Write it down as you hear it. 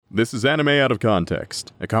This is Anime Out of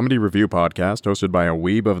Context, a comedy review podcast hosted by a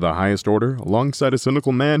weeb of the highest order, alongside a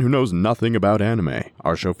cynical man who knows nothing about anime.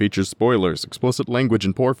 Our show features spoilers, explicit language,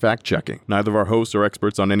 and poor fact-checking. Neither of our hosts are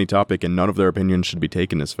experts on any topic, and none of their opinions should be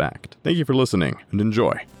taken as fact. Thank you for listening, and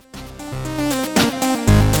enjoy.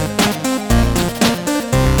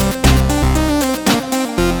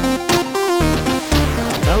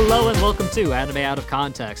 Hello and welcome to Anime Out of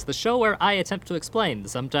Context, the show where I attempt to explain the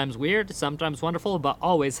sometimes weird, sometimes wonderful, but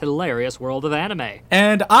always hilarious world of anime.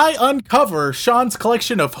 And I uncover Sean's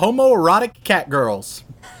collection of homoerotic cat girls.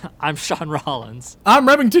 I'm Sean Rollins. I'm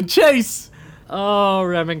Remington Chase. Oh,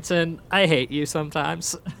 Remington, I hate you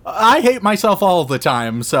sometimes. I hate myself all the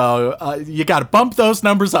time, so you gotta bump those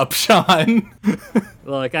numbers up, Sean.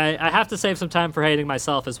 Look, I have to save some time for hating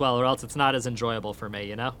myself as well, or else it's not as enjoyable for me,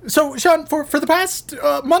 you know? So, Sean, for the past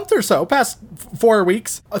month or so, past 4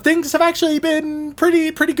 weeks, things have actually been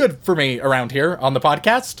pretty good for me around here on the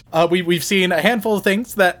podcast. We've seen a handful of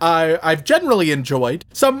things that I've generally enjoyed,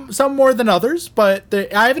 some more than others, but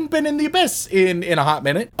I haven't been in the abyss in a hot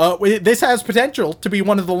minute. This has potential to be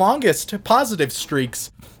one of the longest positive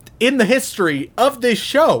streaks in the history of this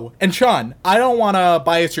show. And Sean, I don't want to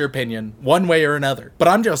bias your opinion one way or another, but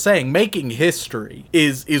I'm just saying making history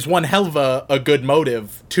is one hell of a good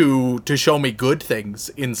motive to show me good things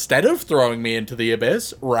instead of throwing me into the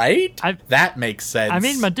abyss, right? That makes sense. I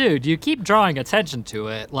mean, my dude, you keep drawing attention to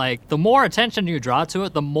it. Like, the more attention you draw to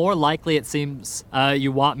it, the more likely it seems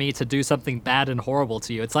you want me to do something bad and horrible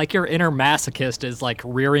to you. It's like your inner masochist is like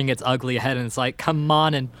rearing its ugly head and it's like, come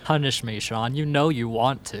on and punish me, Sean. You know you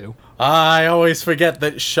want to. I always forget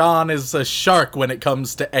that Sean is a shark when it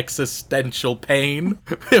comes to existential pain.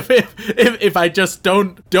 If I just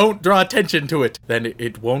don't draw attention to it, then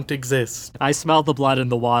it won't exist. I smell the blood in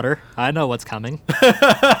the water. I know what's coming.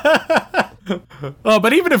 Oh,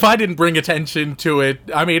 but even if I didn't bring attention to it,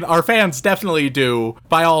 I mean, our fans definitely do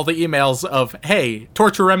by all the emails of, hey,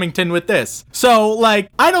 torture Remington with this. So, like,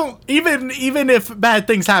 I don't, even if bad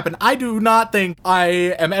things happen, I do not think I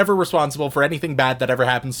am ever responsible for anything bad that ever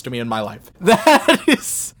happens to me in my life.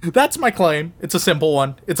 That's my claim. It's a simple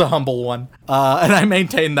one. It's a humble one. And I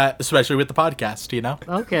maintain that, especially with the podcast, you know?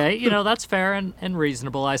 Okay, that's fair and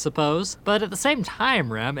reasonable, I suppose. But at the same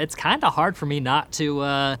time, Rem, it's kind of hard for me not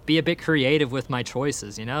to be a bit creative with my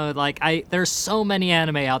choices, Like, there's so many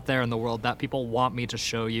anime out there in the world that people want me to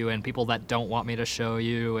show you and people that don't want me to show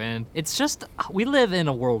you, and it's just, we live in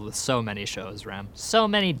a world with so many shows, Rem. So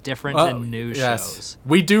many different and new shows.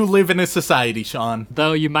 We do live in a society, Sean.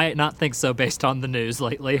 Though you might not think so based on the news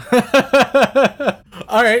lately.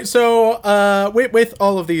 All right, so with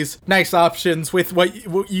all of these nice options, with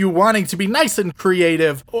what you wanting to be nice and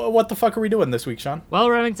creative, what the fuck are we doing this week, Sean? Well,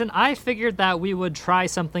 Remington, I figured that we would try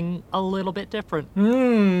something a little bit different.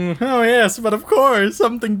 Oh yes, but of course,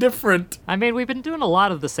 something different. I mean, we've been doing a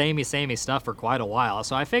lot of the samey stuff for quite a while,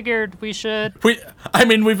 so I figured we should... We've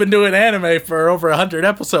been doing anime for over 100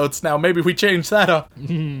 episodes now. Maybe we change that up.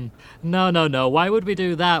 No. Why would we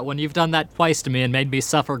do that when you've done that twice to me and made me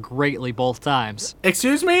suffer greatly both times?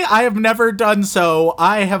 Excuse me? I have never done so.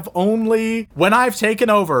 I have only, when I've taken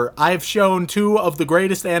over, I've shown 2 of the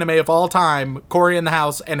greatest anime of all time, Cory in the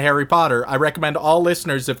House and Harry Potter. I recommend all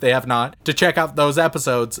listeners, if they have not, to check out those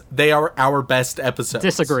episodes. They are our best episodes.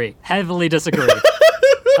 Disagree. Heavily disagree.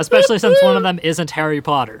 Especially since one of them isn't Harry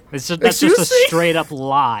Potter. That's just a straight up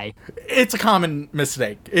lie. It's a common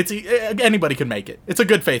mistake. Anybody can make it. It's a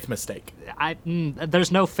good faith mistake.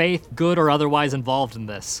 There's no faith, good or otherwise, involved in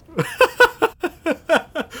this.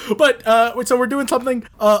 But, so we're doing something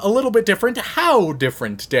a little bit different. How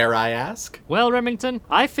different, dare I ask? Well, Remington,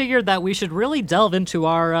 I figured that we should really delve into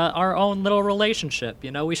our own little relationship.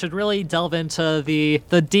 We should really delve into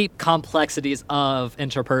the deep complexities of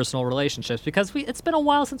interpersonal relationships, because it's been a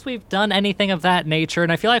while since we've done anything of that nature,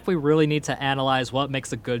 and I feel like we really need to analyze what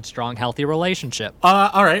makes a good, strong, healthy relationship.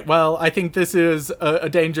 All right, well, I think this is a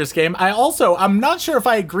dangerous game. I'm not sure if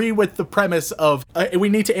I agree with the premise of we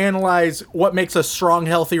need to analyze what makes a strong,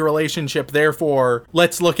 healthy relationship, therefore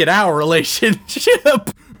let's look at our relationship.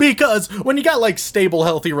 Because when you got, like, stable,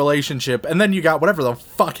 healthy relationship, and then you got whatever the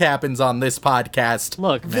fuck happens on this podcast.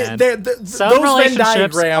 Look, man, some those relationships Venn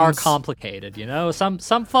diagrams are complicated,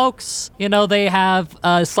 Some folks, they have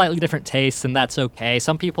slightly different tastes, and that's okay.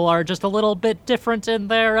 Some people are just a little bit different in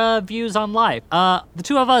their views on life. The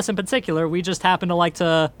 2 of us in particular, we just happen to like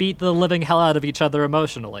to beat the living hell out of each other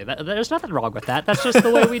emotionally. There's nothing wrong with that. That's just the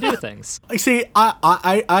way we do things. See,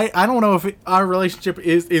 I don't know if our relationship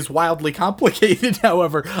is wildly complicated,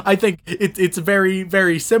 however. I think it's very,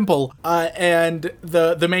 very simple, and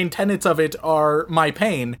the main tenets of it are my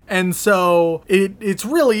pain, and so it's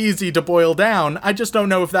really easy to boil down. I just don't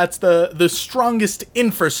know if that's the strongest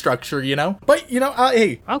infrastructure, you know. But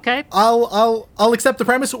hey, Okay. I'll accept the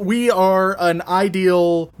premise. We are an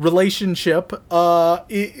ideal relationship.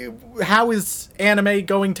 How is anime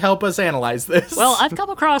going to help us analyze this? Well, I've come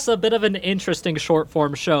across a bit of an interesting short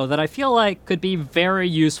form show that I feel like could be very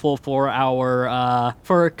useful for our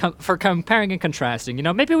for comparing and contrasting. You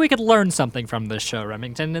know, maybe we could learn something from this show,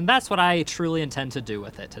 Remington, and that's what I truly intend to do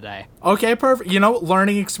with it today. Okay, perfect.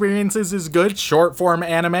 Learning experiences is good. Short form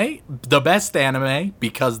anime, the best anime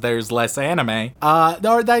because there's less anime.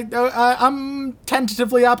 I'm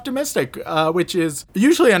tentatively optimistic, which is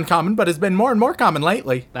usually uncommon, but has been more and more common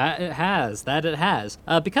lately. That it has.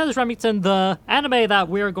 Because, Remington, the anime that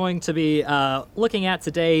we're going to be looking at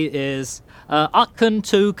today is Akkun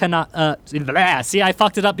to Kana... see, I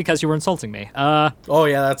fucked it up because you were insulting me. Oh,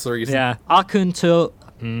 yeah, that's the reason. Yeah. Akkun to...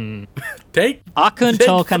 Take Akkun to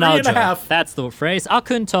 3.5. Kanojo. That's the phrase.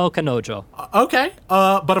 Akkun to Kanojo. Okay,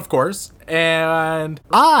 but of course, and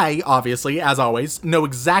I, obviously, as always, know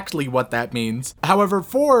exactly what that means. However,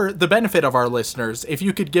 for the benefit of our listeners, if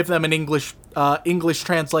you could give them an English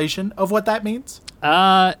translation of what that means?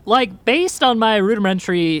 Based on my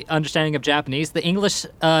rudimentary understanding of Japanese, the English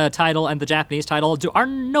title and the Japanese title are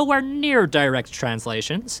nowhere near direct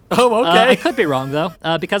translations. Oh, okay. I could be wrong, though,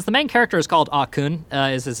 because the main character is called Akkun,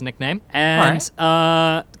 is his nickname, and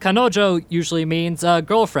Kanojo usually means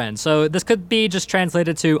girlfriend, so this could be just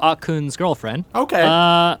translated to Akkun's girlfriend. Okay.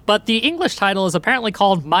 But the English title is apparently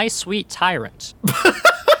called My Sweet Tyrant.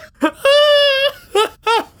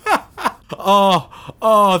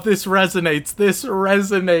 Oh, this resonates.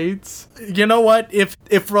 You know what?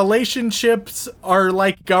 If relationships are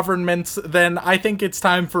like governments, then I think it's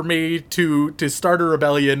time for me to start a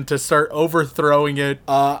rebellion, to start overthrowing it.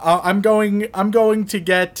 I'm going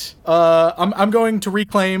to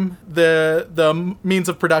reclaim the means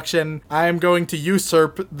of production. I'm going to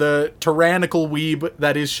usurp the tyrannical weeb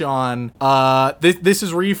that is Sean. This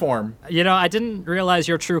is reform. You know, I didn't realize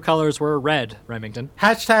your true colors were red, Remington.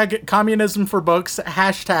 Hashtag communism for books.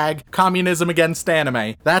 Hashtag communism against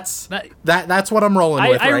anime. That's what I'm rolling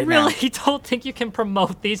with right now. I really don't think you can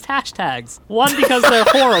promote these hashtags. One, because they're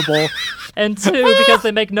horrible, and two, because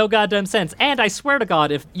they make no goddamn sense. And I swear to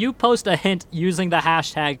God, if you post a hint using the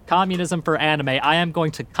hashtag communism for anime, I am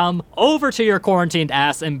going to come over to your quarantined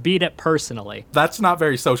ass and beat it personally. That's not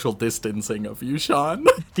very social distancing of you, Sean.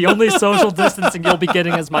 The only social distancing you'll be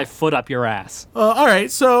getting is my foot up your ass. All right,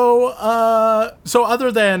 so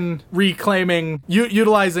other than reclaiming,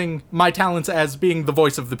 utilizing my talents as being the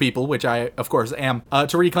voice of the people, which I, of course, am,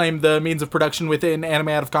 to reclaim the means of production within Anime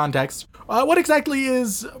Out of Context, what exactly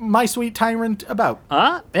is My Sweet Tyrant about?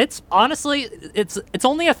 It's honestly, it's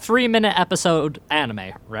only a 3-minute episode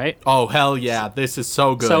anime, right? Oh, hell yeah, this is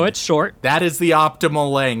so good. So it's short. That is the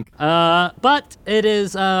optimal length. But it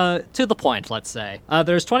is, to the point, let's say.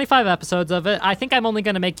 There's 25 episodes of it. I think I'm only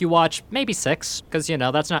gonna make you watch maybe 6, because,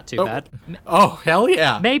 that's not too bad. Oh, hell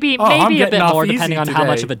yeah. Maybe a bit more, depending on how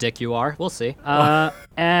much of a dick you are. We'll see.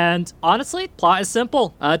 And honestly, plot is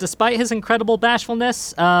simple. Despite his incredible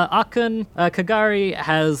bashfulness, Akkun Kagari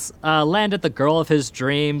has landed the girl of his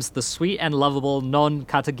dreams, the sweet and lovable Non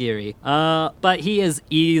Katagiri. But he is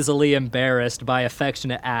easily embarrassed by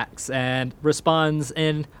affectionate acts and responds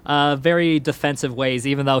in very defensive ways,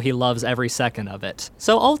 even though he loves every second of it.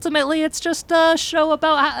 So ultimately, it's just a show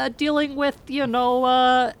about dealing with,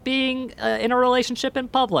 being in a relationship in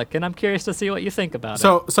public, and I'm curious to see what you think about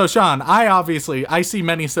it. So Sean, I see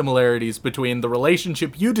many similarities between the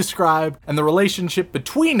relationship you described and the relationship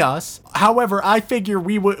between us. However, I figure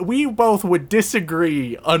we both would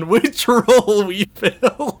disagree on which role we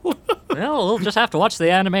fill. Well, we'll just have to watch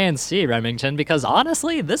the anime and see, Remington, because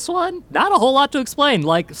honestly, this one, not a whole lot to explain.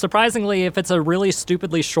 Like, surprisingly, if it's a really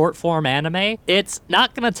stupidly short-form anime, it's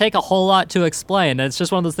not going to take a whole lot to explain. It's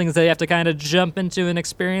just one of those things that you have to kind of jump into and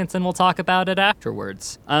experience, and we'll talk about it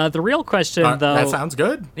afterwards. The real question, though... That sounds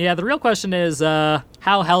good. Yeah, the real question is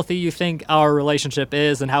how healthy you think our relationship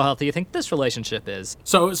is and how healthy you think this relationship is.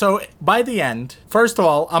 So by the end, first of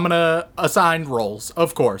all, I'm going to assign roles.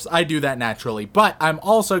 Of course, I do that naturally. But I'm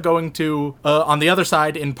also going to, on the other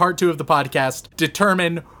side, in part 2 of the podcast,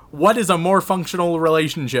 determine what is a more functional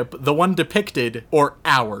relationship, the one depicted or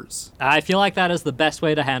ours. I feel like that is the best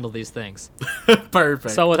way to handle these things.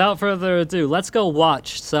 Perfect. So without further ado, let's go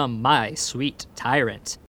watch some My Sweet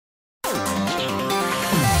Tyrant.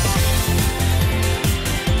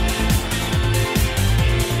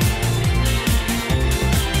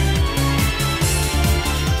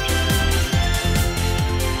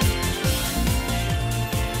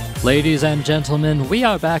 Ladies and gentlemen, we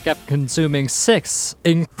are back after consuming 6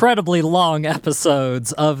 incredibly long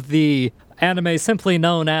episodes of the anime simply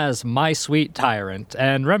known as My Sweet Tyrant.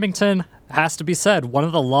 And Remington, has to be said, one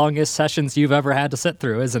of the longest sessions you've ever had to sit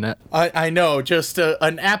through, isn't it? I know, just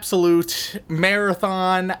an absolute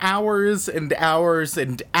marathon, hours and hours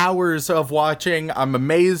and hours of watching. I'm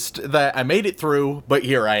amazed that I made it through, but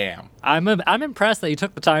here I am. I'm impressed that you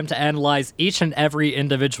took the time to analyze each and every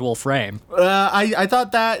individual frame. I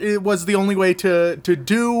thought that it was the only way to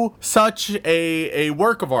do such a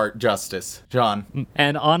work of art justice, John.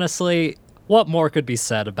 And honestly, what more could be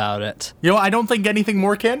said about it? You know, I don't think anything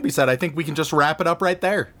more can be said. I think we can just wrap it up right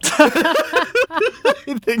there.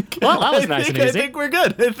 I think, well, that was nice and easy. I think we're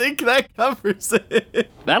good. I think that covers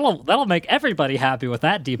it. That'll make everybody happy with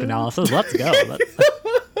that deep analysis. Let's go.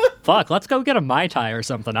 Fuck, let's go get a Mai Tai or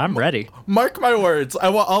something. I'm ready. Mark my words. I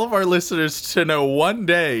want all of our listeners to know one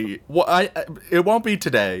day, it won't be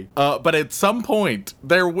today, but at some point,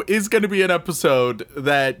 there is going to be an episode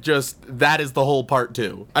that is the whole part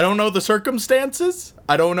 2. I don't know the circumstances.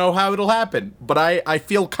 I don't know how it'll happen, but I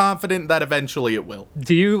feel confident that eventually it will.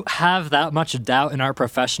 Do you have that much doubt in our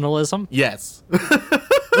professionalism? Yes.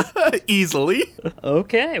 Easily.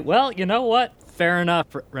 Okay, well, you know what? Fair enough,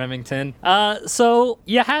 Remington. So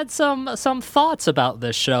you had some thoughts about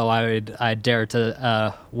this show, I dare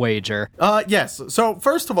to wager. Yes. So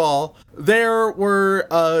first of all, there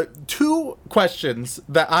were 2 questions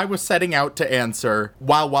that I was setting out to answer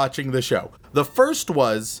while watching the show. The first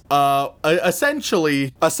was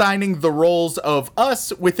essentially assigning the roles of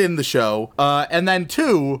us within the show, and then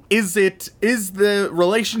 2, is the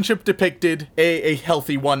relationship depicted a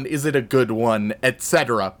healthy one? Is it a good one,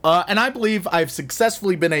 etc. And I believe I've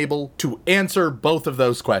successfully been able to answer both of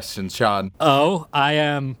those questions, Sean. Oh, I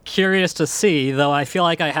am curious to see, though I feel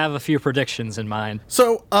like I have a few predictions in mind.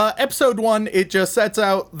 So, episode 1, it just sets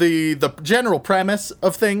out the general premise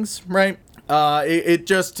of things, right? It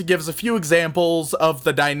just gives a few examples of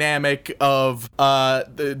the dynamic of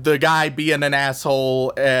the guy being an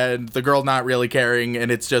asshole and the girl not really caring, and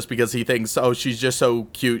it's just because he thinks, oh, she's just so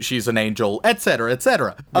cute, she's an angel, etc.,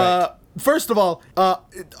 etc. Right. First of all,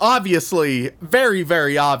 obviously, very,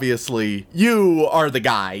 very obviously, you are the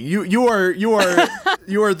guy. You are you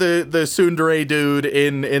are the tsundere dude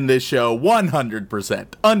in this show, 100%,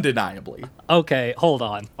 undeniably. Okay, hold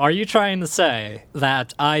on. Are you trying to say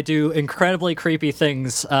that I do incredibly creepy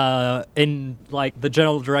things in, like, the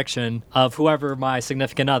general direction of whoever my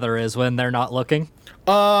significant other is when they're not looking?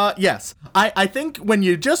 Yes. I think when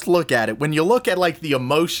you just look at it, when you look at, like, the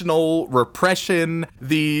emotional repression,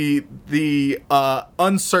 the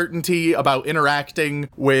uncertainty about interacting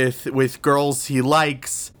with girls he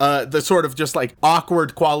likes, the sort of just, like,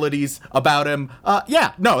 awkward qualities about him,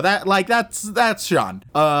 that's Sean.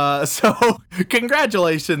 So,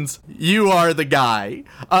 congratulations, you are the guy.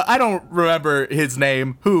 I don't remember his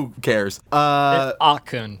name, who cares?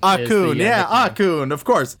 Akun. Akun, yeah, Akun, of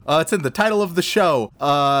course. It's in the title of the show.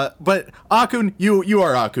 But Akun, you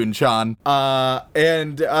are Akun, Sean.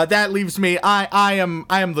 And that leaves me. I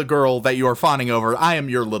am the girl that you are fawning over. I am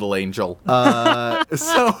your little angel.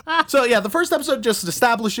 So yeah, the first episode just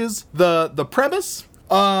establishes the premise.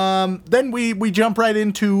 Then we jump right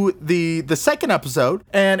into the second episode,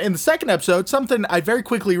 and in the second episode, something I very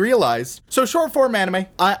quickly realized. So short form anime,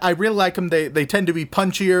 I really like them. They tend to be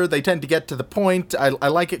punchier. They tend to get to the point. I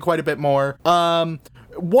like it quite a bit more.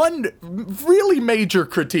 One really major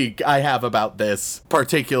critique I have about this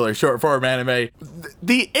particular short form anime,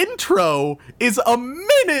 the intro is a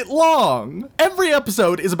minute long. Every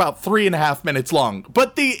episode is about 3.5 minutes long,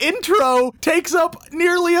 but the intro takes up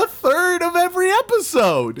nearly a third of every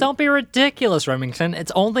episode. Don't be ridiculous, Remington.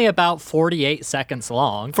 It's only about 48 seconds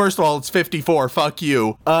long. First of all, it's 54. Fuck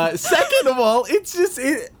you. Second of all, it's just...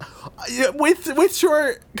 With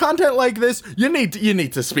short content like this, you need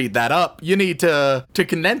to speed that up. You need to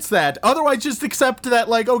condense that. Otherwise, just accept that,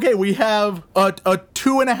 like, okay, we have a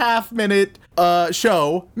 2.5 minute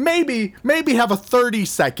show. Maybe have a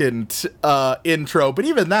 30-second intro, but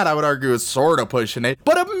even that I would argue is sort of pushing it.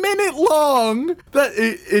 But a minute long, that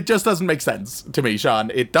it just doesn't make sense to me,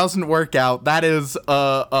 Sean. It doesn't work out. That is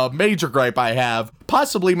a major gripe I have.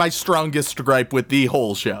 Possibly my strongest gripe with the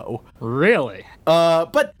whole show. Really?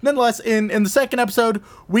 But nonetheless, in the second episode,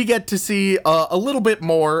 we get to see a little bit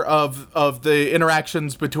more of the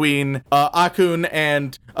interactions between Akun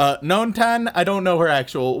and Nontan, I don't know her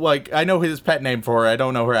actual, I know his pet name for her. I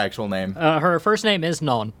don't know her actual name. Her first name is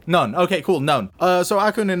Non. Non. Okay, cool. Non. So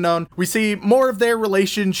Akun and Non, we see more of their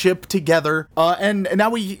relationship together. And now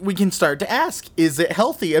we can start to ask, is it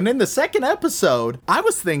healthy? And in the second episode, I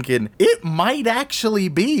was thinking it might actually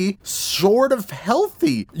be sort of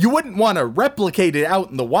healthy. You wouldn't want to replicate it out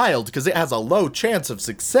in the wild because it has a low chance of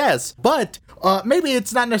success, but maybe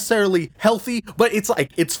it's not necessarily healthy, but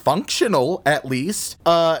it's functional at least.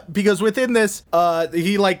 Because within this,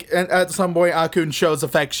 he at some point Akun shows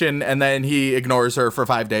affection and then he ignores her for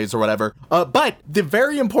 5 days or whatever. But the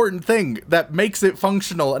very important thing that makes it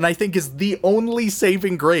functional, and I think is the only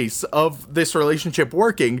saving grace of this relationship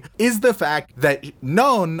working, is the fact that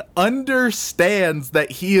Non understands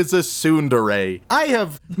that he is a tsundere. I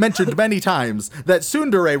have mentioned many times that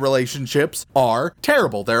tsundere relationships are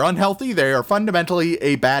terrible. They're unhealthy. They are fundamentally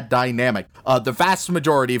a bad dynamic. The vast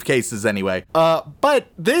majority of cases anyway. But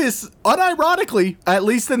this, unironically, at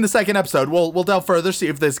least in the second episode, we'll delve further, see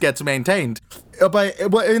if this gets maintained. But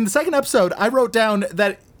in the second episode, I wrote down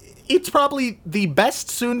that it's probably the best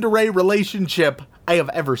tsundere relationship I have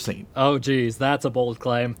ever seen. Oh, geez, that's a bold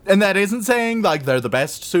claim. And that isn't saying they're the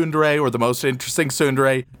best tsundere or the most interesting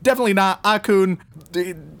tsundere. Definitely not. Akun,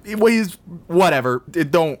 he's whatever.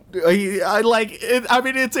 It's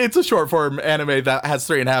a short form anime that has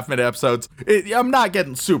 3.5 minute episodes. I'm not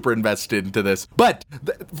getting super invested into this, but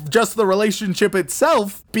just the relationship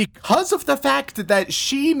itself, because of the fact that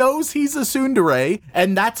she knows he's a tsundere,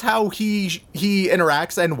 and that's how he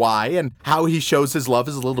interacts and why, and how he shows his love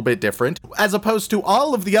is a little bit different, as opposed to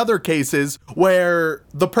all of the other cases where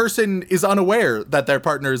the person is unaware that their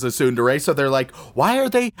partner is a tsundere, so they're like, why are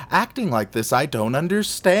they acting like this? I don't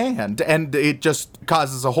understand. And it just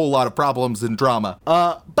causes a whole lot of problems and drama.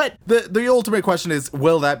 But the ultimate question is,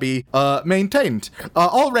 will that be maintained?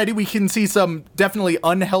 Already we can see some definitely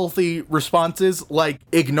unhealthy responses, like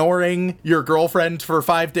ignoring your girlfriend for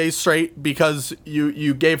 5 days straight because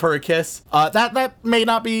you gave her a kiss. That may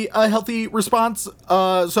not be a healthy response.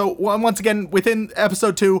 So once again, within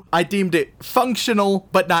episode 2, I deemed it functional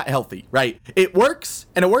but not healthy, right? It works,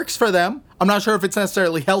 and it works for them. I'm not sure if it's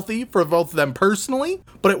necessarily healthy for both of them personally,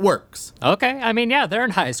 but it works. Okay, I mean, yeah, they're in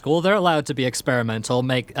high school. They're allowed to be experimental,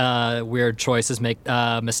 make weird choices, make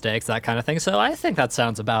mistakes, that kind of thing. So I think that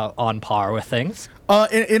sounds about on par with things.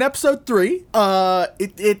 In episode 3,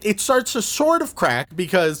 it starts to sort of crack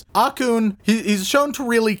because Akun, he's shown to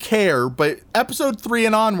really care, but episode 3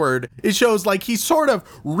 and onward, it shows like he's sort of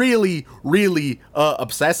really, really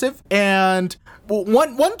obsessive. And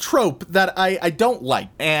one trope that I don't like,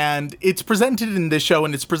 and it's presented in this show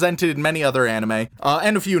and it's presented in many other anime,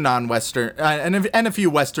 and a few non-Western, and a few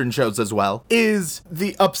Western shows as well, is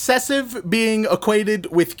the obsessive being equated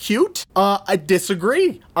with cute. I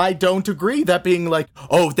disagree. I don't agree. That being like,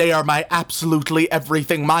 oh, they are my absolutely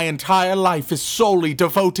everything. My entire life is solely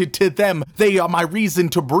devoted to them. They are my reason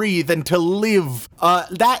to breathe and to live.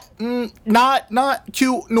 Not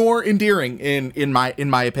cute nor endearing in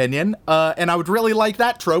my opinion. And I would really like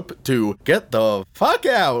that trope to get the fuck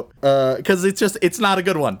out. Because it's not a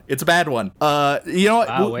good one. It's a bad one. You know what?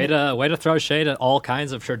 Wow, way to throw shade at all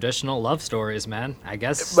kinds of traditional love stories, man. I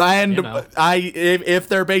guess. And if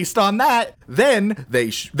they're based on that, then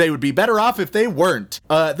they would be better off if they weren't.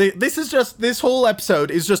 This whole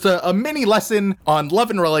episode is just a mini lesson on love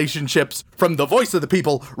and relationships from the voice of the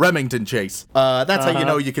people, Remington Chase. That's how you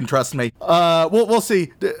know you can trust me. We'll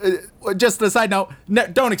see. Just a side note,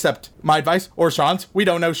 don't accept my advice or Sean's. We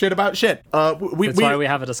don't know shit about shit. That's why we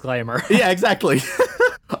have a disclaimer. Yeah, exactly.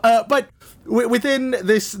 But within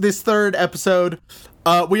this third episode,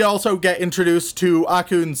 we also get introduced to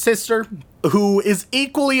Akun's sister, who is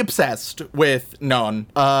equally obsessed with Non,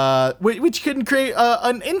 which can create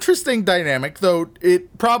an interesting dynamic, though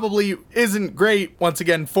it probably isn't great, once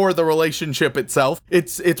again, for the relationship itself.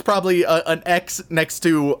 It's probably an X next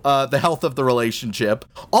to the health of the relationship.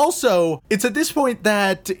 Also, it's at this point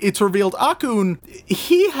that it's revealed Akun,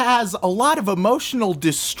 he has a lot of emotional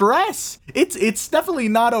distress. It's definitely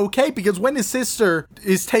not okay, because when his sister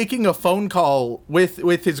is taking a phone call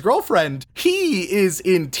with his girlfriend, he is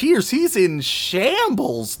in tears. He's in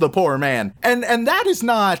shambles, the poor man. And that is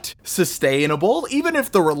not sustainable. Even if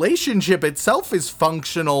the relationship itself is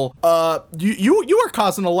functional, you are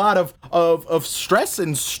causing a lot of stress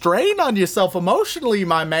and strain on yourself emotionally,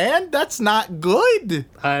 my man. That's not good.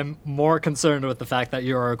 I'm more concerned with the fact that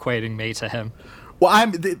you're equating me to him.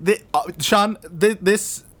 Well, Sean,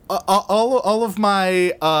 this all of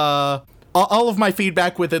my all of my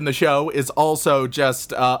feedback within the show is also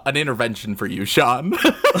just an intervention for you, Sean.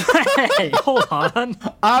 Hey, hold on.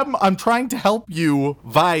 I'm trying to help you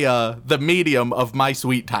via the medium of my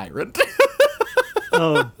sweet tyrant.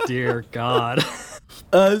 Oh, dear God.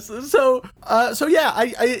 So yeah,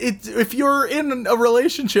 if you're in a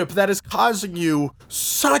relationship that is causing you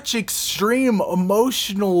such extreme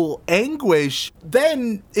emotional anguish,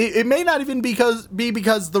 then it may not even be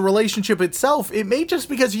because the relationship itself. It may just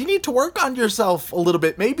because you need to work on yourself a little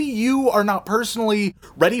bit. Maybe you are not personally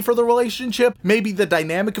ready for the relationship. Maybe the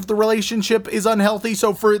dynamic of the relationship is unhealthy.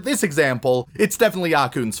 So for this example, it's definitely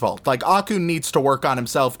Akun's fault. Like, Akun needs to work on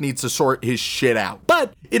himself, needs to sort his shit out.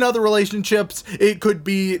 But in other relationships, it could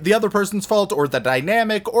be the other person's fault or the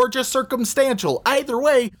dynamic or just circumstantial. Either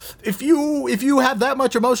way, if you have that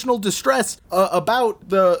much emotional distress about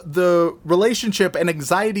the relationship and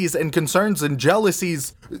anxieties and concerns and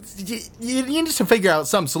jealousies, you need to figure out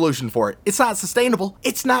some solution for it. It's not sustainable.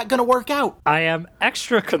 It's not going to work out. I am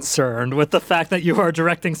extra concerned with the fact that you are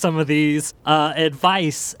directing some of these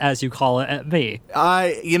advice, as you call it, at me.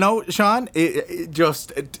 Sean,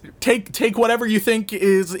 just take whatever you think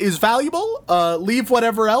is valuable, leave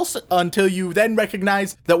whatever else until you then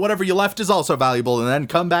recognize that whatever you left is also valuable, and then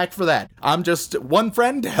come back for that. I'm just one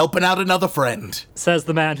friend helping out another friend. Says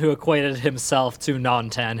the man who equated himself to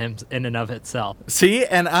non-tan in and of itself. See,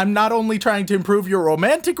 and I'm not only trying to improve your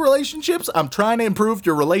romantic relationships, I'm trying to improve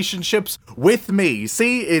your relationships with me.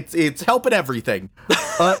 See, it's helping everything.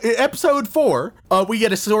 Episode 4, we get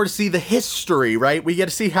to sort of see the history, right? We get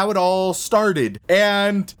to see how it all started,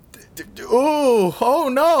 and oh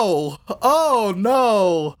no.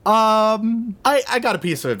 I got a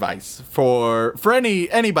piece of advice for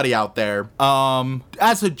anybody out there.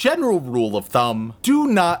 As a general rule of thumb, do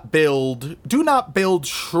not build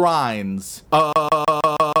shrines.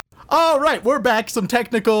 All right, we're back. Some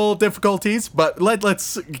technical difficulties, but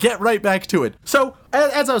let's get right back to it. So,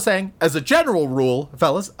 as I was saying, as a general rule,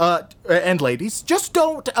 fellas, and ladies, just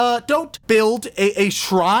don't build a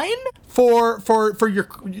shrine for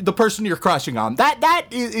the person you're crushing on. That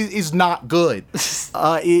is not good.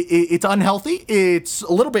 It's unhealthy. It's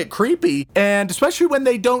a little bit creepy, and especially when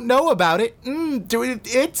they don't know about it.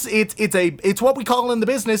 It's what we call in the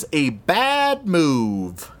business a bad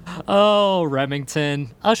move. Oh,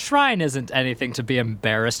 Remington, a shrine isn't anything to be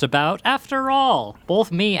embarrassed about. After all,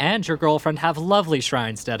 both me and your girlfriend have lovely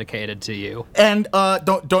shrines dedicated to you. And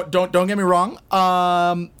don't get me wrong.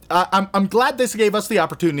 I'm glad this gave us the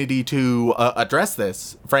opportunity to address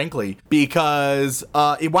this, frankly, because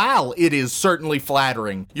while it is certainly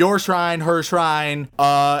flattering, your shrine, her shrine,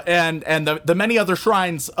 and the many other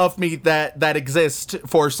shrines of me that exist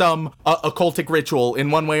for some occultic ritual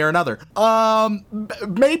in one way or another,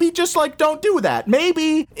 maybe just don't do that.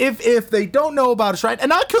 Maybe if they don't know about a shrine,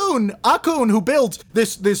 and Akun who builds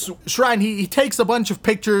this shrine, he takes a bunch of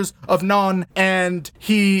pictures of Non and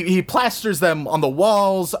he plasters them on the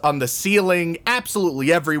walls, on the ceiling,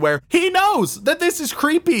 absolutely everywhere. He knows that this is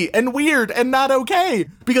creepy and weird and not okay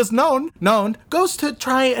because Non goes to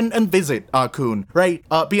try and visit Akun, right?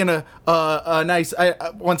 Being a nice.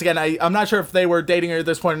 Once again, I'm not sure if they were dating her at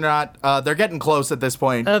this point or not. They're getting close at this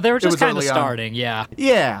point. They were just kind of starting, yeah.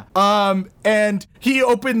 Yeah. And he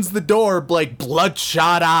opens the door like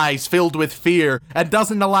bloodshot eyes filled with fear and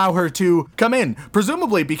doesn't allow her to come in,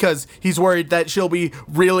 presumably because he's worried that she'll be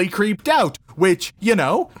really creeped out, which,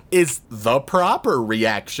 is the proper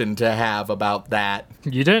reaction to have about that.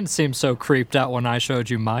 You didn't seem so creeped out when I showed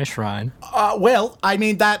you my shrine. Well, I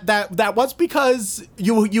mean, that was because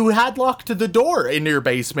you had locked the door in your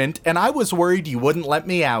basement, and I was worried you wouldn't let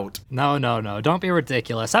me out. No. Don't be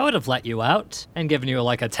ridiculous. I would have let you out and given you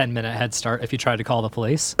like a 10-minute head start if you tried to call the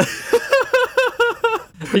police.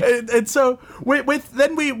 and so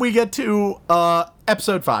then we get to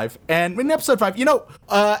episode 5, and in episode 5,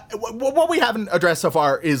 what we haven't addressed so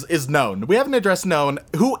far is Non. We haven't addressed Non,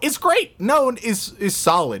 who is great. Non is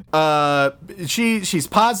solid. She's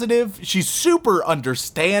positive. She's super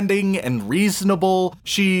understanding and reasonable.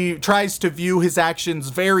 She tries to view his actions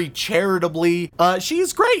very charitably.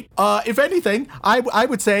 She's great. If anything, I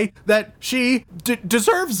would say that she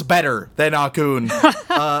deserves better than Akun,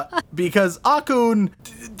 because Akun,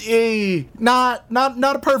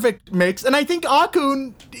 not a perfect mix, and I think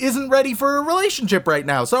Akun isn't ready for a relationship right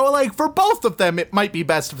now. So, for both of them, it might be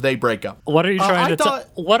best if they break up. What are you trying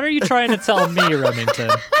to tell me,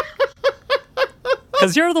 Remington?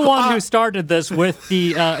 Because you're the one who started this with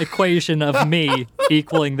the equation of me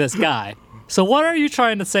equaling this guy. So what are you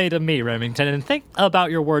trying to say to me, Remington? And think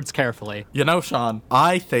about your words carefully. You know, Sean,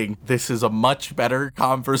 I think this is a much better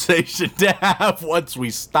conversation to have once we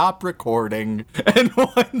stop recording and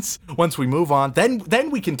once we move on. Then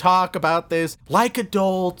we can talk about this like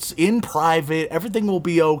adults in private. Everything will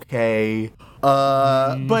be okay.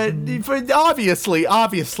 But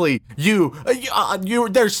obviously, you,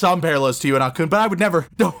 there's some parallels to you and Akun, but I would never,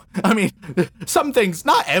 no, I mean, some things,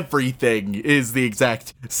 not everything is the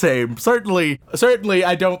exact same. Certainly,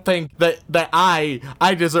 I don't think that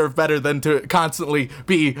I deserve better than to constantly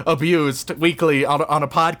be abused weekly on a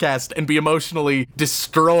podcast and be emotionally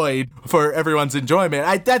destroyed for everyone's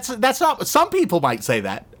enjoyment. That's not, some people might say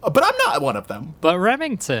that. But I'm not one of them. But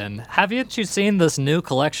Remington, haven't you seen this new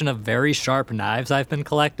collection of very sharp knives I've been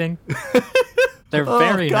collecting? They're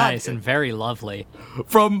very nice and very lovely.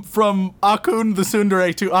 From Akun the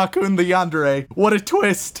Tsundere to Akun the Yandere. What a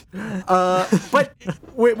twist. But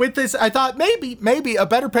with this, I thought maybe a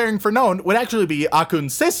better pairing for None would actually be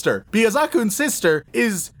Akun's sister. Because Akun's sister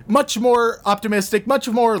is much more optimistic, much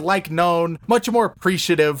more like None, much more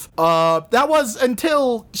appreciative. That was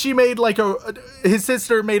until she made his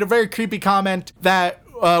sister made a very creepy comment that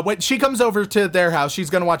when she comes over to their house,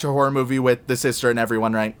 she's gonna watch a horror movie with the sister and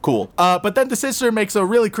everyone, right? Cool. But then the sister makes a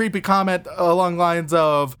really creepy comment along lines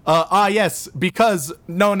of, yes, because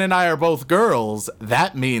None and I are both girls,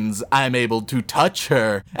 that means I'm able to touch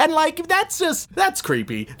her. And that's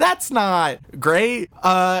creepy. That's not great.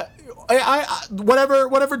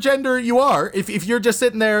 Whatever gender you are, if you're just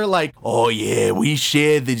sitting there like, oh yeah, we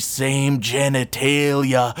share the same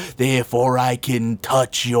genitalia, therefore I can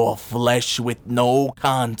touch your flesh with no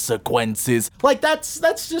consequences. Like that's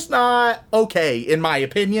just not okay, in my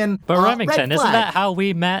opinion. But Remington, isn't that how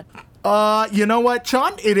we met? You know what,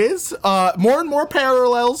 Sean? It is. More and more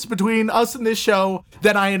parallels between us and this show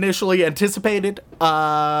than I initially anticipated.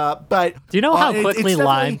 But do you know how quickly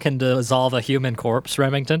lime can dissolve a human corpse,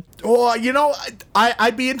 Remington? Well, you know,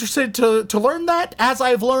 I'd be interested to learn that, as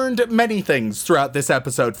I've learned many things throughout this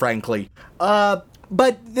episode, frankly.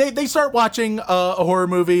 But they start watching a horror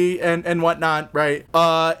movie and whatnot, right?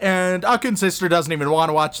 And Akun's sister doesn't even want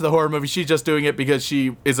to watch the horror movie. She's just doing it because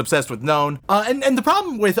she is obsessed with None. And the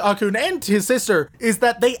problem with Akun and his sister is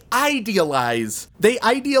that they idealize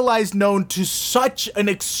None to such an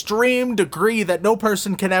extreme degree that no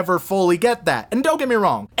person can ever fully get that. And don't get me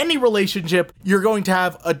wrong, any relationship, you're going to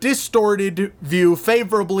have a distorted view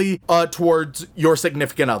favorably towards your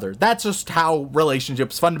significant other. That's just how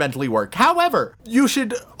relationships fundamentally work. However, you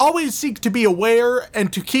should always seek to be aware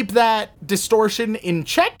and to keep that distortion in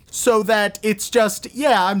check so that it's just,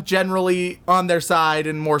 yeah, I'm generally on their side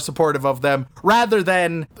and more supportive of them rather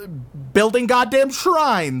than building goddamn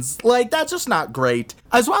shrines. Like, that's just not great.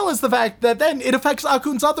 As well as the fact that then it affects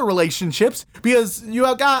Akun's other relationships, because you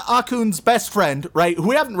have got Akun's best friend, right, who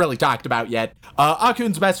we haven't really talked about yet.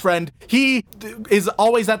 Akun's best friend, he is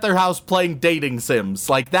always at their house playing dating sims.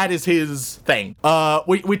 Like, that is his thing.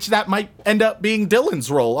 Which that might end up being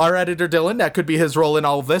Dylan's role. Our editor Dylan, that could be his role in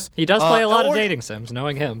all of this. He does play a lot of dating sims,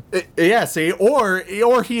 knowing him. Yeah, see, or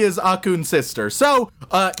he is Akun's sister. So,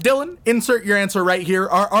 Dylan, insert your answer right here.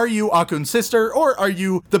 Are you Akun's sister, or are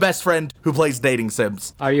you the best friend who plays dating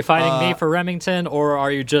sims? Are you fighting me for Remington, or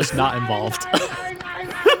are you just not involved?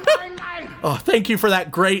 Oh, thank you for that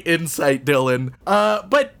great insight, Dylan.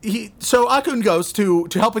 But so Akun goes to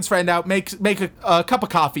help his friend out, make a cup of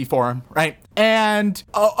coffee for him, right? And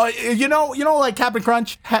you know, like Captain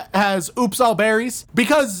Crunch has oops all berries.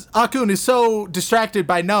 Because Akun is so distracted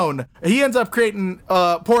by None, he ends up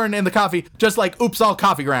pouring in the coffee just like oops all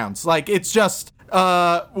coffee grounds. Like, it's just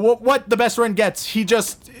what the best friend gets. He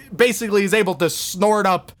just basically is able to snort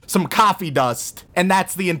up some coffee dust, and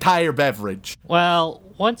that's the entire beverage. Well,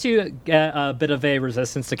 once you get a bit of a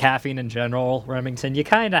resistance to caffeine in general, Remington, you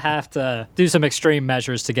kind of have to do some extreme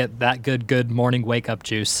measures to get that good morning wake-up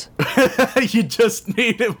juice. You just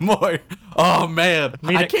need it more. Oh, man.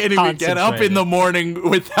 I can't even get up in the morning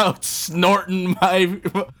without snorting my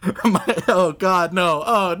oh, God, no.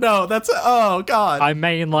 Oh, no, oh, God. I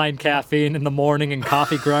mainline caffeine in the morning, and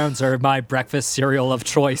coffee grounds are my breakfast cereal of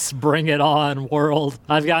choice. Bring it on, world.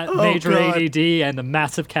 I've got major ADD and a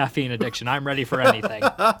massive caffeine addiction. I'm ready for anything.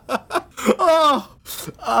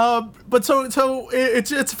 But so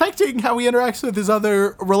it's affecting how he interacts with his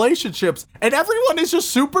other relationships, and everyone is just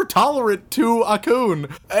super tolerant to Akun,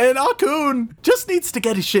 and Akun just needs to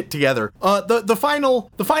get his shit together. The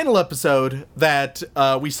final episode that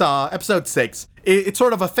we saw, episode 6, It's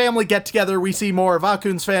sort of a family get-together. We see more of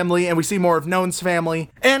Akun's family, and we see more of None's family.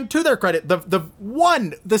 And to their credit,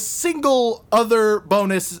 the single other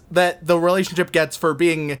bonus that the relationship gets for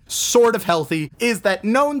being sort of healthy is that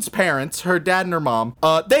None's parents, her dad and her mom,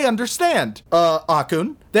 they understand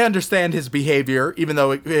Akun. They understand his behavior, even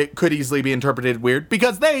though it could easily be interpreted weird,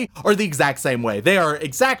 because they are the exact same way. They are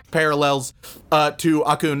exact parallels to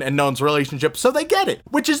Akun and None's relationship, so they get it,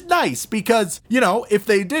 which is nice, because, if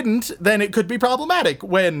they didn't, then it could be problematic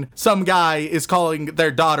when some guy is calling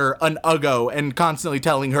their daughter an uggo and constantly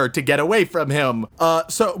telling her to get away from him.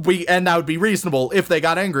 And that would be reasonable if they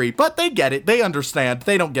got angry, but they get it. They understand.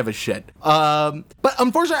 They don't give a shit. But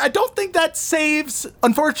unfortunately, I don't think that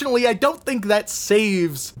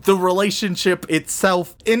saves the relationship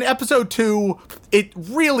itself. In episode 2, it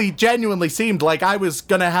really genuinely seemed like I was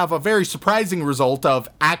gonna have a very surprising result of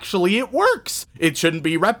actually it works. It shouldn't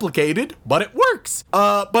be replicated, but it works.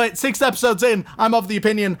 But 6 episodes in, I'm of the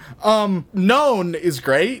opinion, None is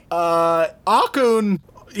great. Akun,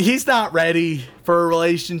 he's not ready for a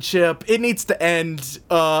relationship. It needs to end.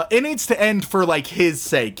 It needs to end for his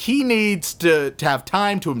sake. He needs to have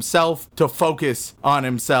time to himself, to focus on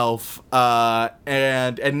himself,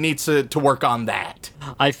 and needs to work on that.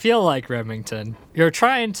 I feel like, Remington, you're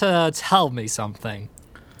trying to tell me something.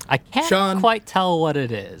 I can't quite tell what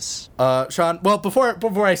it is. Sean, well,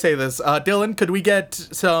 before I say this, Dylan, could we get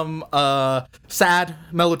some sad,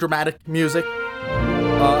 melodramatic music?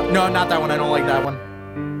 No, not that one. I don't like that one.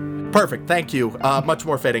 Perfect, thank you. Much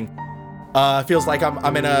more fitting. Feels like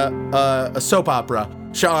I'm in a soap opera.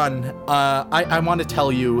 Sean, I want to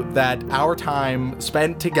tell you that our time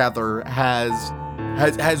spent together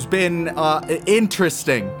has been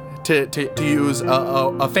interesting, to use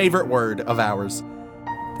a favorite word of ours.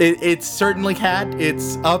 It's certainly had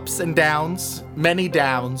its ups and downs, many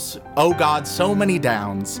downs. Oh God, so many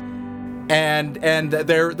downs. And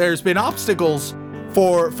there's been obstacles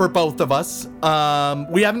for both of us.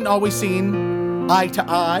 We haven't always seen eye to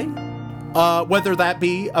eye, whether that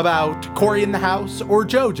be about Cory in the House or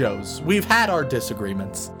JoJo's. We've had our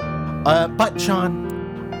disagreements. But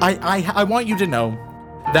Sean, I want you to know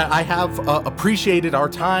that I have appreciated our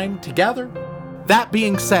time together. That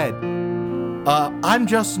being said, I'm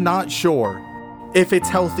just not sure if it's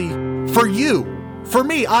healthy for you. For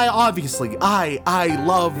me, I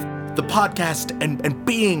love the podcast and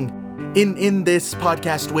being in this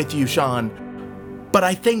podcast with you, Sean. But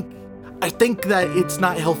I think that it's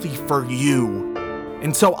not healthy for you.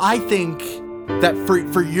 And so I think that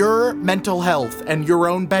for your mental health and your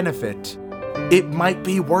own benefit, it might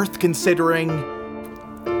be worth considering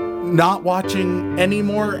not watching any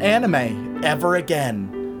more anime ever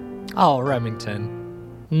again. Oh,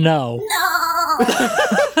 Remington. No.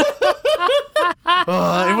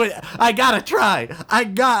 I gotta try. I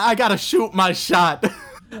gotta shoot my shot.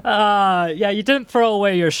 Yeah, you didn't throw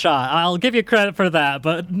away your shot. I'll give you credit for that,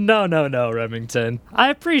 but no, Remington. I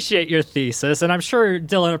appreciate your thesis, and I'm sure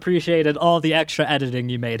Dylan appreciated all the extra editing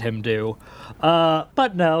you made him do.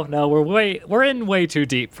 But no, we're in way too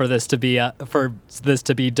deep for this to be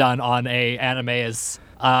done on a anime as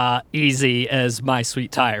easy as My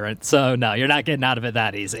Sweet Tyrant. So no, you're not getting out of it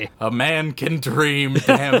that easy. A man can dream,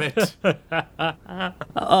 damn it.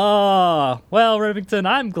 Oh, well, Remington,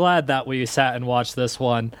 I'm glad that we sat and watched this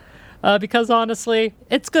one. Because honestly,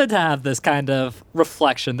 it's good to have this kind of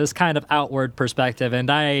reflection, this kind of outward perspective, and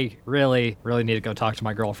I really, really need to go talk to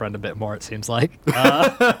my girlfriend a bit more, it seems like.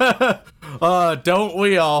 Don't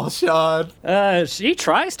we all, Sean? She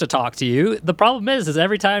tries to talk to you. The problem is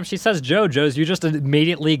every time she says JoJo's, you just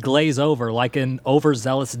immediately glaze over like an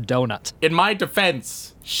overzealous donut. In my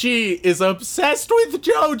defense, she is obsessed with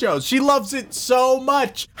JoJo's. She loves it so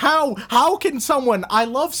much. How can someone I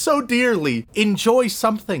love so dearly enjoy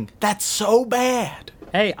something that's so bad?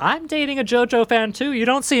 Hey, I'm dating a JoJo fan too. You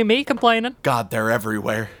don't see me complaining. God, they're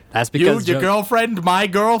everywhere. That's because your girlfriend, my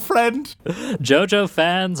girlfriend. JoJo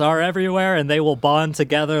fans are everywhere, and they will bond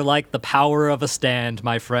together like the power of a stand,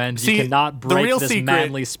 my friend. See, you cannot break this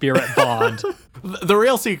manly spirit bond. The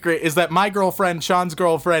real secret is that my girlfriend, Sean's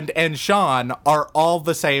girlfriend, and Sean are all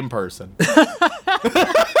the same person.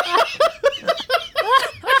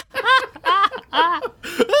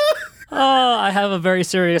 Oh, I have a very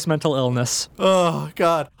serious mental illness. Oh,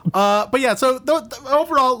 God. But yeah, so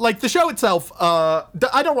overall, the show itself, I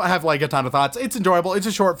don't have, a ton of thoughts. It's enjoyable. It's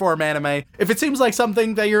a short-form anime. If it seems like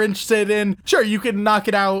something that you're interested in, sure, you can knock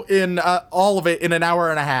it out in all of it in an hour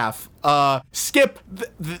and a half. skip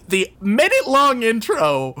the minute-long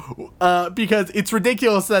intro because it's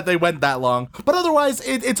ridiculous that they went that long. But otherwise,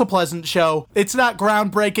 it's a pleasant show. It's not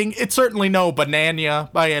groundbreaking. It's certainly no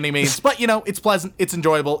Banania by any means. But, you know, it's pleasant. It's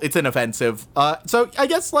enjoyable. It's inoffensive. So I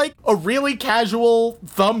guess, like, a really casual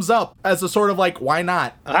thumbs up as a sort of, like, why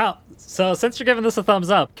not? Wow. So since you're giving this a thumbs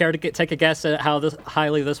up, care to take a guess at how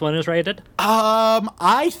highly this one is rated?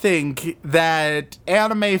 I think that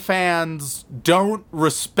anime fans don't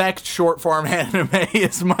respect short-form anime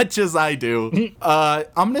as much as I do. I'm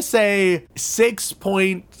gonna say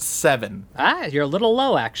 6.7. You're a little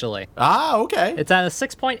low, actually. Okay. It's at a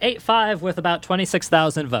 6.85 with about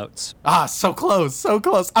 26,000 votes. So close, so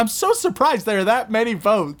close. I'm so surprised there are that many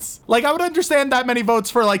votes. Like, I would understand that many votes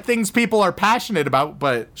for, like, things people are passionate about,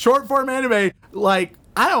 but short-form anime, like,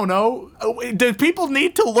 I don't know. Do people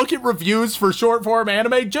need to look at reviews for short-form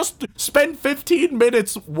anime? Just spend 15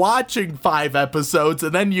 minutes watching 5 episodes,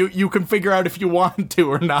 and then you can figure out if you want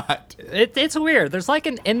to or not. It's weird. There's like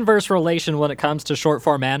an inverse relation when it comes to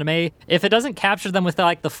short-form anime. If it doesn't capture them with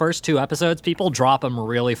like the first 2 episodes, people drop them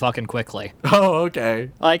really fucking quickly. Oh, okay.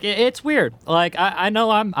 Like, it's weird. Like, I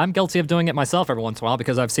know I'm guilty of doing it myself every once in a while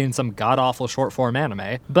because I've seen some god-awful short-form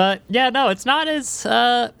anime. But, yeah, no, it's not as,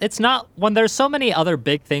 it's not, when there's so many other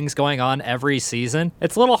big things going on every season,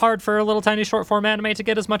 it's a little hard for a little tiny short-form anime to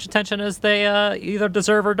get as much attention as they either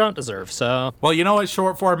deserve or don't deserve, so... Well, you know what,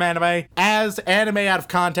 short-form anime? As anime out of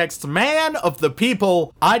context, man of the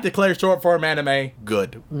people, I declare short-form anime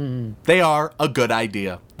good. They are a good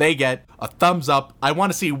idea. They get a thumbs up. I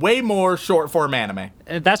want to see way more short-form anime.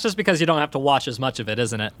 That's just because you don't have to watch as much of it,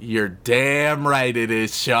 isn't it? You're damn right it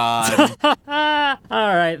is, Sean. All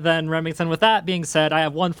right, then, Remington, with that being said, I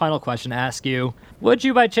have one final question to ask you. Would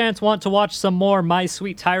you by chance want to watch some more My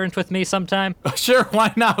Sweet Tyrant with me sometime? Sure,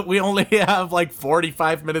 why not? We only have like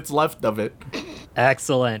 45 minutes left of it.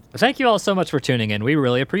 Excellent. Thank you all so much for tuning in. We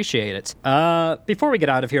really appreciate it. Before we get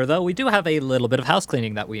out of here, though, we do have a little bit of house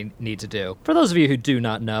cleaning that we need to do. For those of you who do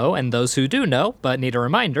not know, and those who do know but need a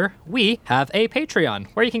reminder, we have a Patreon,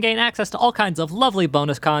 where you can gain access to all kinds of lovely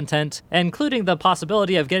bonus content, including the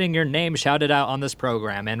possibility of getting your name shouted out on this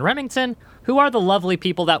program. And Remington, who are the lovely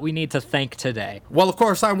people that we need to thank today? Well, of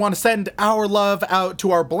course, I want to send our love out to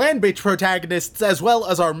our Bland Bitch protagonists as well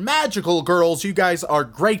as our magical girls. You guys are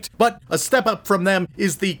great, but a step up from them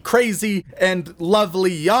is the crazy and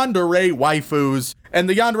lovely Yandere waifus. And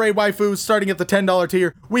the Yandere waifus, starting at the $10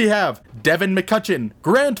 tier, we have Devin McCutcheon,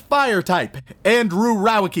 Grant Firetype, Andrew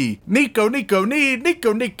Rowicki, Nico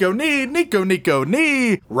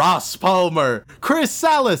Nee, Ross Palmer, Chris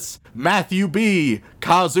Salas, Matthew B.,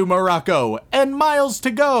 Kazu Morocco, and Miles to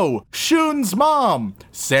Go, Shun's Mom,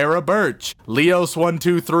 Sarah Birch,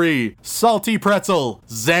 Leos123, Salty Pretzel,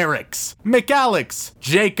 Xerix, McAlex,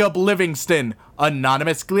 Jacob Livingston,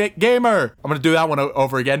 Anonymous Gamer. I'm gonna do that one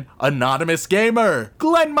over again. Anonymous Gamer.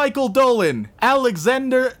 Glenn Michael Dolan.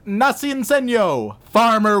 Alexander Nacienseño.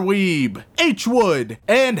 Farmer Weeb. H. Wood.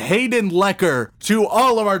 And Hayden Lecker. To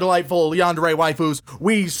all of our delightful Yandere waifus,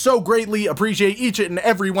 we so greatly appreciate each and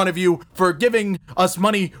every one of you for giving us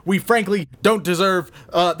money we frankly don't deserve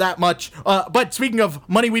that much. But speaking of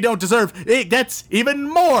money we don't deserve, it gets even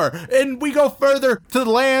more. And we go further to the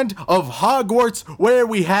land of Hogwarts, where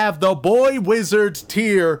we have the Boy Wizard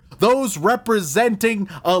tier, those representing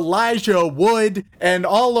Elijah Wood and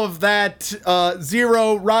all of that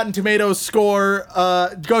 0 Rotten Tomatoes score.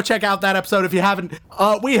 Go check out that episode if you haven't.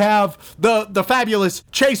 We have the fabulous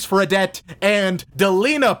Chase Fredette and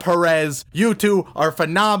Delina Perez. You two are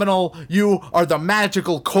phenomenal. You are the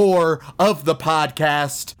magical core of the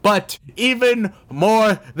podcast. But even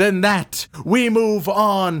more than that, we move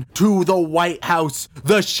on to the White House,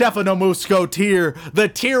 the Chefanomusco tier, the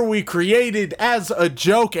tier we created as a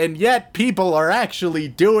joke, and yet people are actually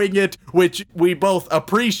doing it, which we both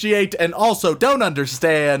appreciate and also don't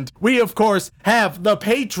understand. We, of course, have the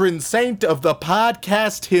patron saint of the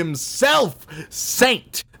podcast himself,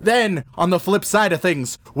 Saint. Then, on the flip side of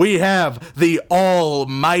things, we have the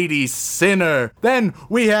almighty sinner. Then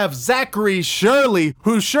we have Zachary Shirley,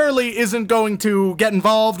 who surely isn't going to get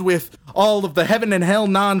involved with all of the heaven and hell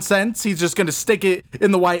nonsense. He's just going to stick it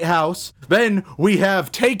in the White House. Then we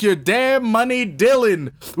have Take Your Damn Money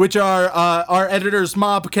Dylan, which are our editor's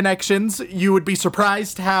mob connections. You would be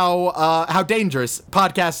surprised how dangerous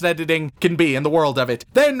podcast editing can be in the world of it.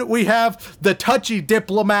 Then we have the Touchy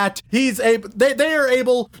Diplomat. They are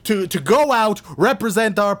able to go out,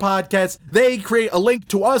 represent our podcast. They create a link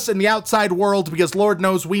to us in the outside world because Lord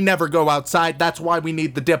knows we never go outside. That's why we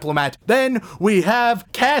need the Diplomat. Then we have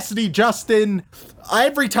Cassidy Justin.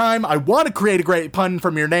 Every time I want to create a great pun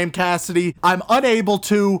from your name, Cassidy, I'm unable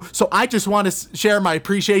to, so I just want to share my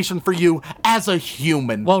appreciation for you as a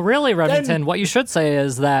human. Well, really, Remington, what you should say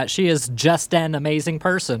is that she is just an amazing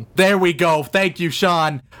person. There we go. Thank you,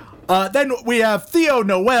 Sean. Then we have Theo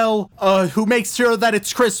Noel, who makes sure that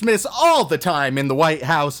it's Christmas all the time in the White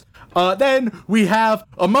House. Then we have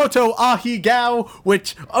Amoto Ahigao,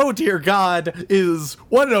 which, oh dear God, is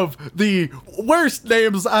one of the worst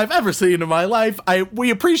names I've ever seen in my life.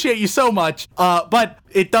 We appreciate you so much, but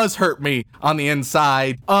it does hurt me on the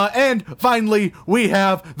inside. And finally, we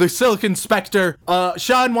have the Silicon Spectre.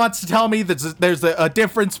 Sean wants to tell me that there's a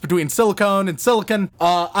difference between silicone and silicon.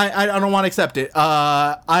 I don't want to accept it.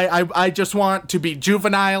 I just want to be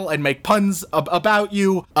juvenile and make puns about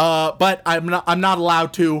you, but I'm not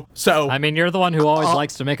allowed to. So I mean, you're the one who always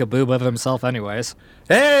likes to make a boob of himself anyways.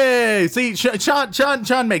 Hey, see,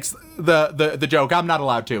 Sean makes the joke. I'm not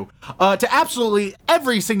allowed to. To absolutely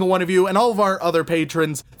every single one of you and all of our other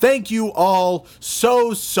patrons, thank you all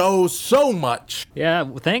so much. Yeah,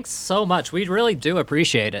 thanks so much. We really do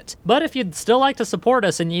appreciate it. But if you'd still like to support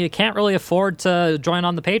us and you can't really afford to join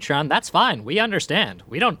on the Patreon, that's fine. We understand.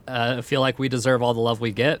 We don't feel like we deserve all the love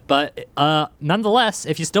we get. But nonetheless,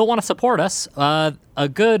 if you still want to support us, a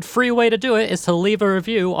good free way to do it is to leave a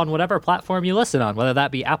review on whatever platform you listen on, whether that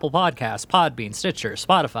be Apple Podcasts, Podbean, Stitcher,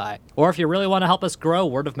 Spotify. Or if you really want to help us grow,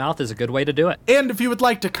 word of mouth is a good way to do it. And if you would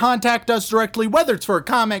like to contact us directly, whether it's for a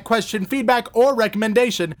comment, question, feedback, or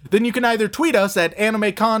recommendation, then you can either tweet us at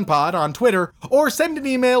AnimeConPod on Twitter, or send an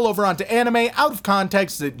email over onto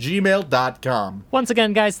animeoutofcontext@gmail.com. Once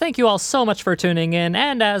again, guys, thank you all so much for tuning in,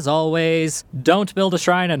 and as always, don't build a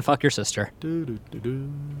shrine and fuck your sister. Do-do-do-do.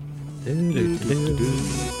 Do-do-do-do.